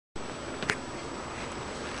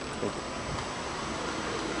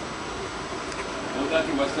that.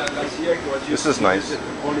 It was done last year. It was This is nice.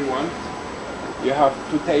 Only one. You have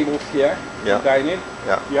 2 tables here. Yeah. Dining.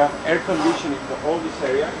 Yeah. You have air conditioning for all this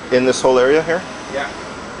area. In this whole area here? Yeah.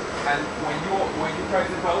 And when you drive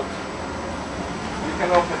the boat, you can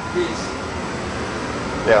open this.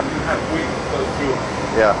 Yeah. You have wind go through.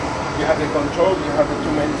 Yeah. You have the control. You have the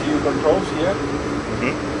 2 main GU controls here.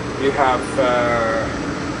 You have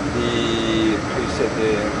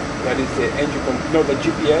that is the engine, no, the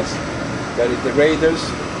GPS. That is the radars,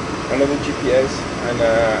 another GPS, and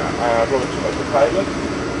a autopilot.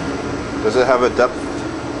 Does it have a depth?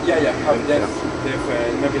 Yeah, have depth,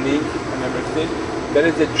 navigating and everything. That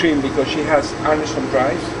is the trim because she has Anderson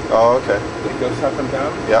drives. Oh, okay. It goes up and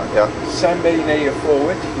down. Yeah, yeah. Sunbathing area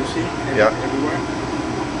forward, you see, everywhere.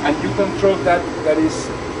 And you control that.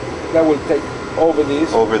 That will take over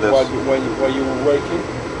this. Over this. While you were working,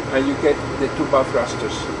 and you get the 2 bow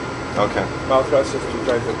thrusters. Okay. Bow thrusters to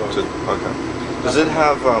drive the boat. Okay. Does it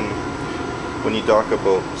have when you dock a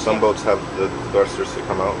boat? Some boats have the thrusters to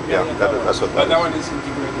come out. Yeah, that's what that is. But that one is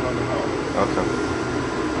integrated on the hull. Okay.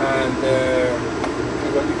 And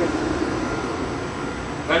what you get,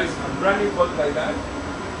 that is a brand new boat like that.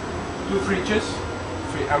 2 fridges,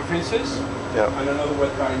 and freezers, and another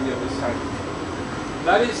wet bar on the other side.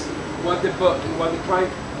 That is what the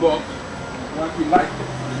client bought, what he liked,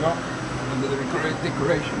 and the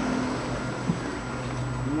decoration.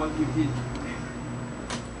 What you did.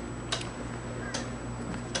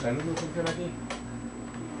 ¿La luz no funciona aquí?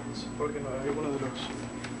 Porque no, alguno de los...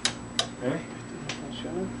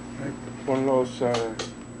 ¿Funciona? Pon los...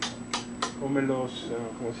 ponme los...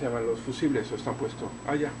 ¿cómo se llaman? Los fusibles, están puestos.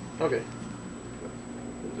 Ah, ya. Ok.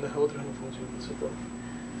 Las otras no funcionan, supongo.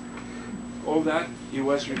 All that, it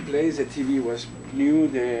was replaced, the TV was new,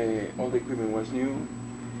 all the equipment was new.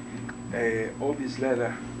 All this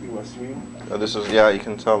leather, it was new. This is, yeah, you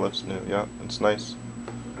can tell it's new. Yeah, it's nice.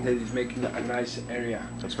 That is making a nice area.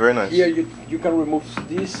 It's very nice. Here you can remove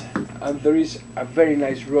this, and there is a very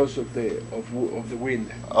nice rose of the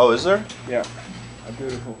wind. Oh, is there? Yeah,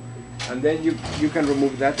 beautiful. And then you can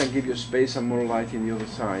remove that and give you space and more light in the other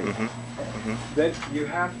side. Then you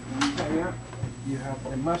have in this area, you have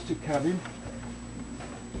the master cabin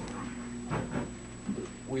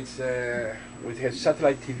with his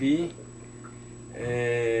satellite TV.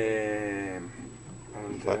 And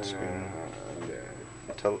flat screen.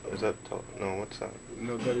 No, what's that?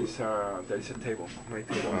 No, there is a table, my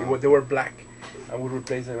table. They were black, and we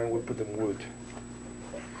replaced them and we put them wood.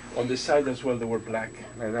 On the side as well, they were black,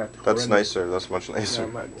 like that. That's nicer. That's much nicer.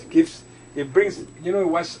 Yeah, it brings, it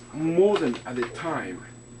was modern at the time,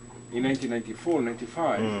 in 1994,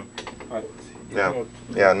 95, but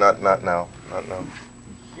not now.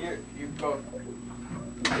 Here you've got.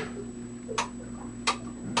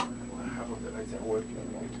 The lights are working.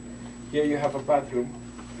 Here you have a bathroom,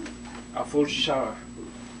 a full shower.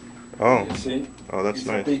 Oh. You see? Oh, that's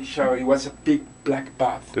nice. A big shower. It was a big black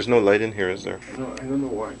bath. There's no light in here, is there? No, I don't know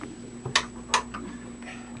why.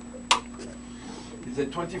 It's a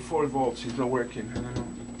 24 volts. It's not working. I don't know.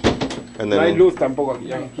 And no hay then. luz tampoco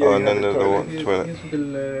aquí. Oh, and then the toilet.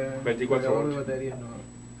 El 24 cargador de volts. baterías no.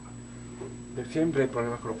 De siempre hay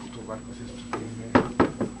problemas con los putos barcos estos.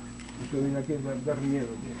 Esto viene aquí a dar miedo,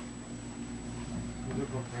 tío. No sé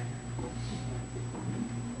por qué.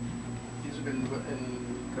 Pienso que el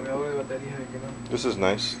cargador de baterías es que no. This is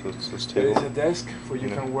nice. This There table. is a desk where you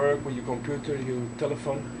can work with your computer, your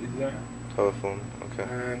telephone is there. Telephone. Okay.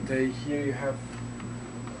 And here you have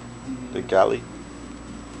The galley.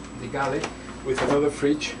 the galley with another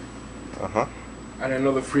fridge Uh-huh. and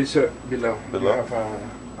another freezer below. Below? You have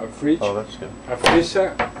a fridge, Oh, that's good. a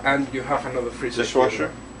freezer, and you have another freezer.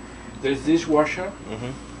 Dishwasher? There's dishwasher,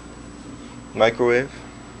 Microwave.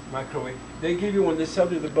 microwave. They give you, when they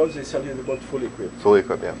sell you the boat, they sell you the boat fully equipped. Fully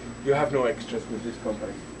equipped, yeah. You have no extras with this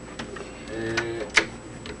company.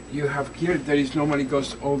 You have here, there is normally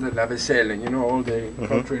goes all the la vaisselle, all the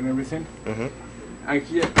cutlery and everything. And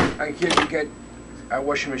here you get a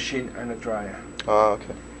washing machine and a dryer. Oh,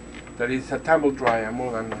 okay. That is a tumble dryer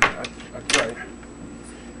more than a dryer.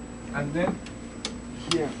 And then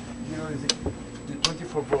here, is the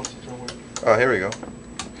 24 volts is not working. Oh, here we go.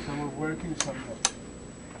 Some are working, some not.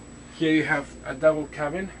 Here you have a double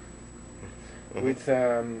cabin with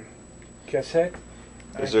cassette.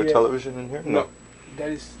 Is there a television in here? No. There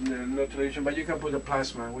is no television, but you can put a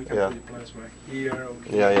plasma. We can put a plasma here.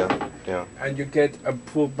 Okay. Yeah. And you get a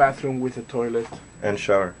full bathroom with a toilet. And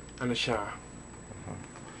shower. And a shower.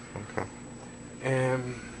 Okay.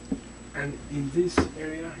 And in this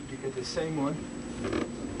area, you get the same one.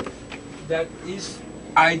 That is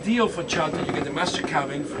ideal for charter. You get the master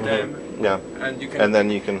cabin for them. Yeah. And you can. And then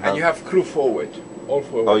you can have. And you have crew forward, all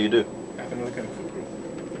forward. Oh, you do. I have another kind of crew.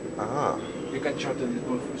 Ah. You can charter this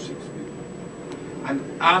boat for 6 people.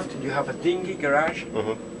 And after you have a dinghy garage,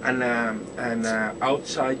 and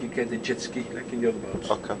outside you get the jet ski like in the other boats.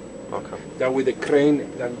 Okay. Okay. That with the crane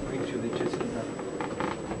that brings you the jet ski back.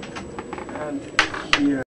 And here.